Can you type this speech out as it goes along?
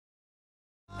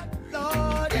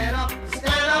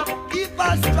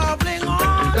just bubbling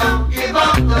on. Don't give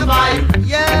up the fight.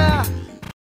 Yeah.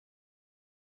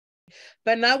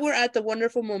 But now we're at the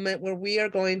wonderful moment where we are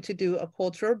going to do a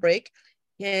cultural break.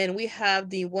 And we have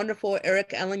the wonderful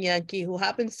Eric Allen Yankee, who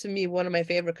happens to be one of my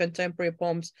favorite contemporary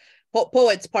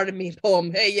poets, pardon me,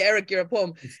 poem. Hey, Eric, you're a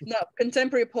poem. No,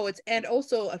 contemporary poets, and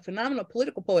also a phenomenal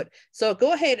political poet. So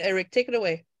go ahead, Eric, take it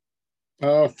away.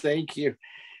 Oh, thank you.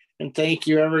 And thank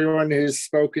you, everyone who's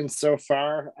spoken so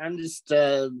far. I'm just,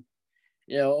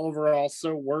 overall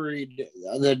so worried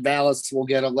that ballots will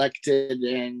get elected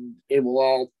and it will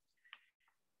all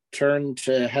turn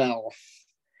to hell,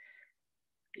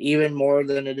 even more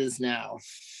than it is now.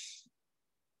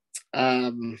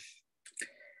 But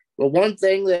one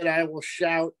thing that I will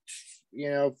shout,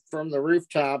 from the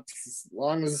rooftops, as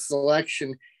long as this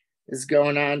election is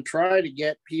going on, try to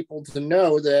get people to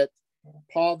know that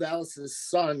Paul Dallas's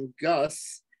son,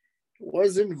 Gus,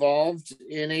 was involved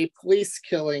in a police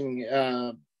killing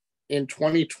in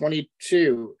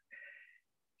 2022.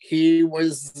 He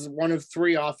was one of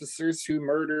 3 officers who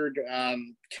murdered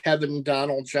Kevin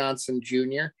Donald Johnson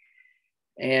Jr.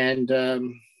 And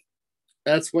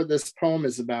that's what this poem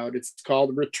is about. It's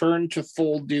called Return to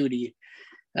Full Duty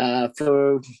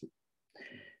for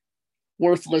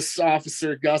worthless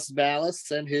officer Gus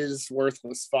Vallis and his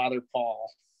worthless father, Paul.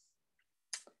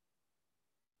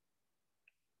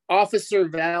 Officer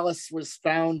Vallis was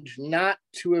found not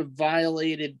to have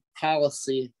violated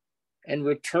policy and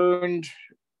returned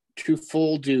to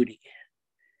full duty.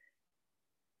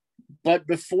 But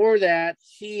before that,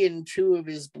 he and 2 of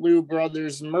his blue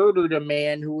brothers murdered a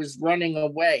man who was running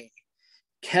away.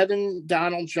 Kevin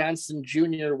Donald Johnson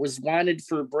Jr. was wanted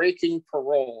for breaking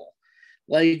parole.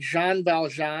 Like Jean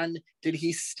Valjean, did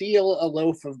he steal a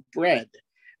loaf of bread?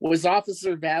 Was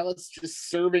Officer Vallis just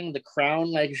serving the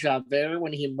crown like Javert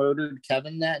when he murdered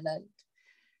Kevin that night?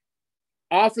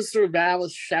 Officer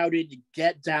Vallis shouted,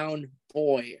 "Get down,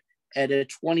 boy," at a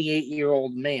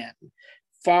 28-year-old man.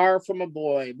 Far from a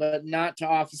boy, but not to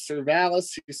Officer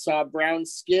Vallis, who saw brown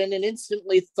skin and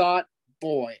instantly thought,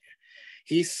 boy.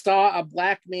 He saw a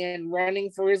black man running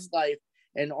for his life,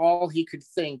 and all he could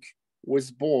think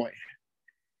was boy.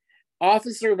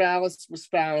 Officer Vallis was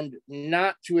found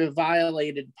not to have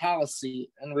violated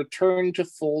policy and returned to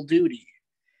full duty.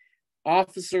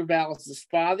 Officer Vallis's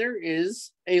father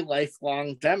is a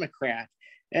lifelong Democrat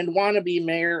and wannabe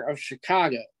mayor of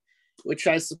Chicago, which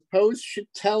I suppose should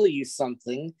tell you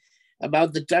something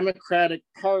about the Democratic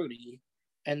Party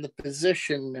and the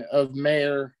position of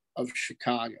mayor of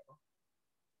Chicago.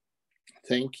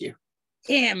 Thank you.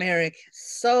 Damn, Eric.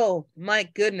 So, my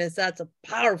goodness, that's a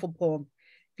powerful poem.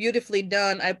 Beautifully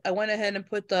done. I went ahead and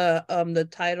put the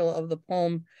title of the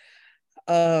poem.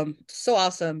 So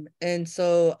awesome. And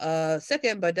so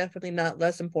second, but definitely not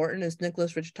less important, is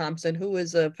Nicholas Rich Thompson, who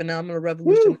is a phenomenal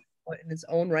revolutionary in his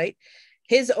own right.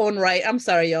 I'm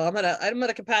sorry, y'all. I'm at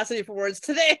a capacity for words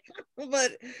today.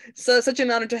 But so such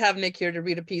an honor to have Nick here to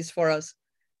read a piece for us.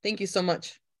 Thank you so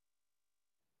much.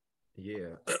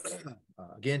 Yeah.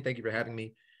 Again, thank you for having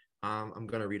me. I'm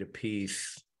going to read a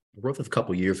piece. I wrote this a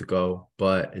couple years ago,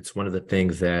 but it's one of the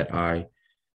things that I'm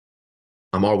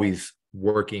always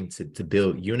working to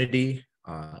build unity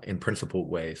in principled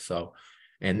ways. So,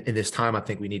 and in this time, I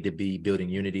think we need to be building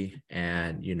unity.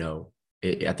 And,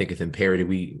 I think it's imperative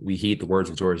we heed the words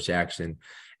of George Jackson.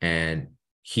 And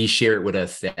he shared with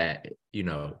us that, we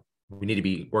need to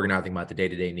be organizing about the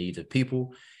day-to-day needs of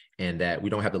people, and that we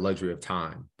don't have the luxury of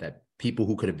time, that people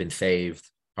who could have been saved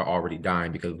are already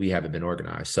dying because we haven't been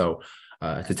organized. So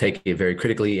to take it very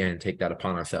critically and take that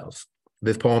upon ourselves.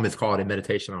 This poem is called A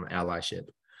Meditation on Allyship.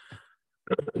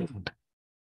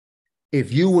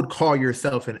 If you would call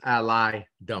yourself an ally,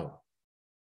 don't.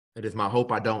 It is my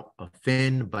hope I don't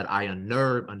offend, but I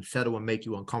unnerve, unsettle, and make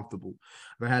you uncomfortable.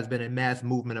 There has been a mass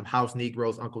movement of House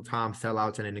Negroes, Uncle Tom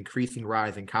sellouts, and an increasing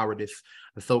rise in cowardice.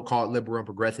 The so-called liberal and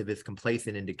progressive is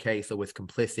complacent in decay, so it's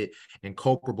complicit and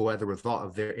culpable as a result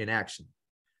of their inaction.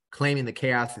 Claiming the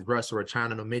chaos is Russia or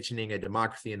China, no mentioning a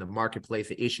democracy in the marketplace,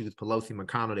 the issues Pelosi,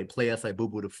 McConnell, they play us like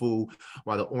boo-boo the fool,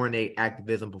 while the ornate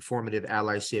activism, performative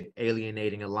allyship,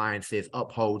 alienating alliances,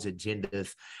 upholds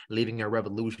agendas, leaving a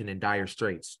revolution in dire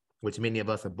straits, which many of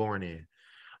us are born in.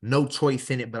 No choice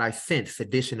in it, but I sense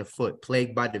sedition afoot,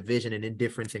 plagued by division and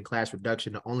indifference and class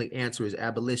reduction. The only answer is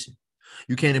abolition.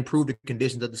 You can't improve the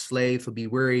conditions of the slave, so be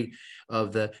wary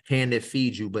of the hand that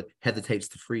feeds you, but hesitates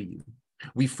to free you.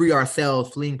 We free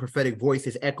ourselves, fleeing prophetic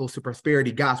voices, echoes to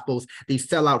prosperity gospels. These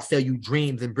sellouts sell you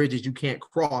dreams and bridges you can't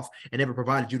cross, and never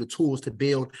provided you the tools to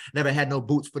build. Never had no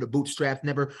boots for the bootstraps,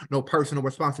 never no personal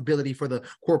responsibility for the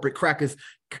corporate crackers.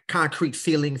 Concrete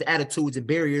ceilings, attitudes, and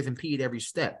barriers impede every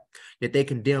step. Yet they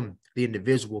condemn the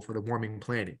individual for the warming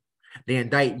planet. They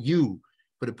indict you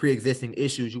for the pre-existing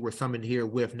issues you were summoned here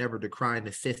with, never decrying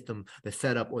the system, the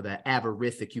setup, or the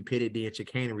avarice, the cupidity, and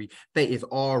chicanery. Fate is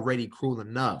already cruel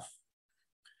enough.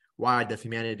 Why does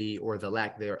humanity, or the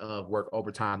lack thereof, work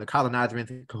overtime? The colonizer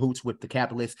in cahoots with the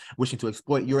capitalists, wishing to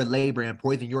exploit your labor and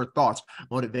poison your thoughts,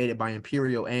 motivated by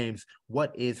imperial aims.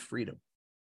 What is freedom?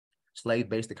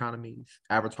 Slave-based economies,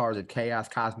 avatars of chaos,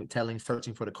 cosmic telling,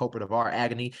 searching for the culprit of our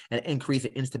agony, an increase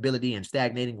in instability and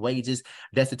stagnating wages,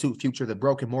 destitute future. The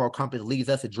broken moral compass leads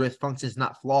us adrift, functions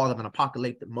not flaws of an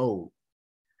apocalyptic mode.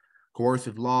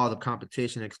 Coercive laws of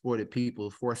competition, exploited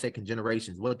peoples, forsaken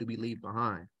generations. What do we leave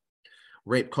behind?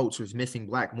 Rape cultures, missing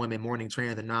Black women, mourning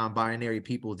trans and non-binary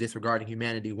people, disregarding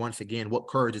humanity once again. What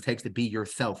courage it takes to be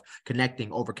yourself,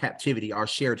 connecting over captivity, our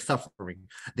shared suffering,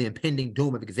 the impending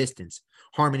doom of existence.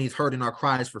 Harmonies heard in our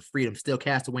cries for freedom, still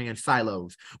cast away in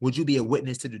silos. Would you be a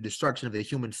witness to the destruction of the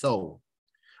human soul?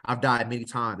 I've died many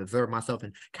times, observed myself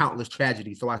in countless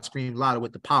tragedies, so I scream louder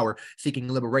with the power,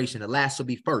 seeking liberation. The last shall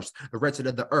be first, the wretched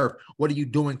of the earth. What are you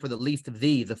doing for the least of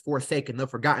these, the forsaken, the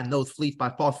forgotten, those fleeced by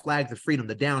false flags of freedom,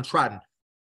 the downtrodden?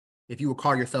 If you would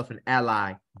call yourself an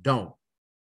ally, don't.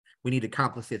 We need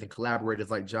accomplices and collaborators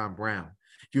like John Brown.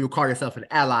 If you would call yourself an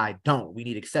ally, don't. We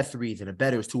need accessories and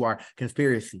abettors to our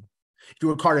conspiracy. If you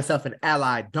would call yourself an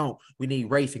ally, don't. We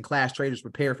need race and class traitors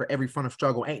prepared for every front of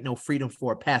struggle. Ain't no freedom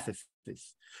for a pacifist. If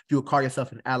you would call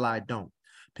yourself an ally, don't.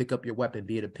 Pick up your weapon,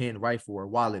 be it a pen, rifle, or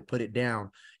wallet. Put it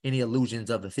down. Any illusions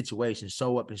of the situation.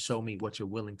 Show up and show me what you're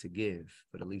willing to give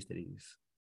for the least of these.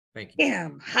 Thank you.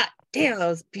 Damn, hot damn, that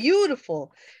was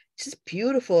beautiful. Just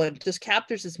beautiful. It just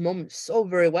captures this moment so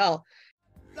very well.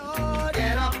 Lord,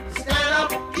 get up,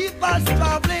 stand up, keep us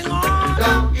traveling on.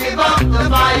 Don't give up the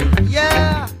fight.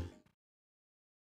 Yeah.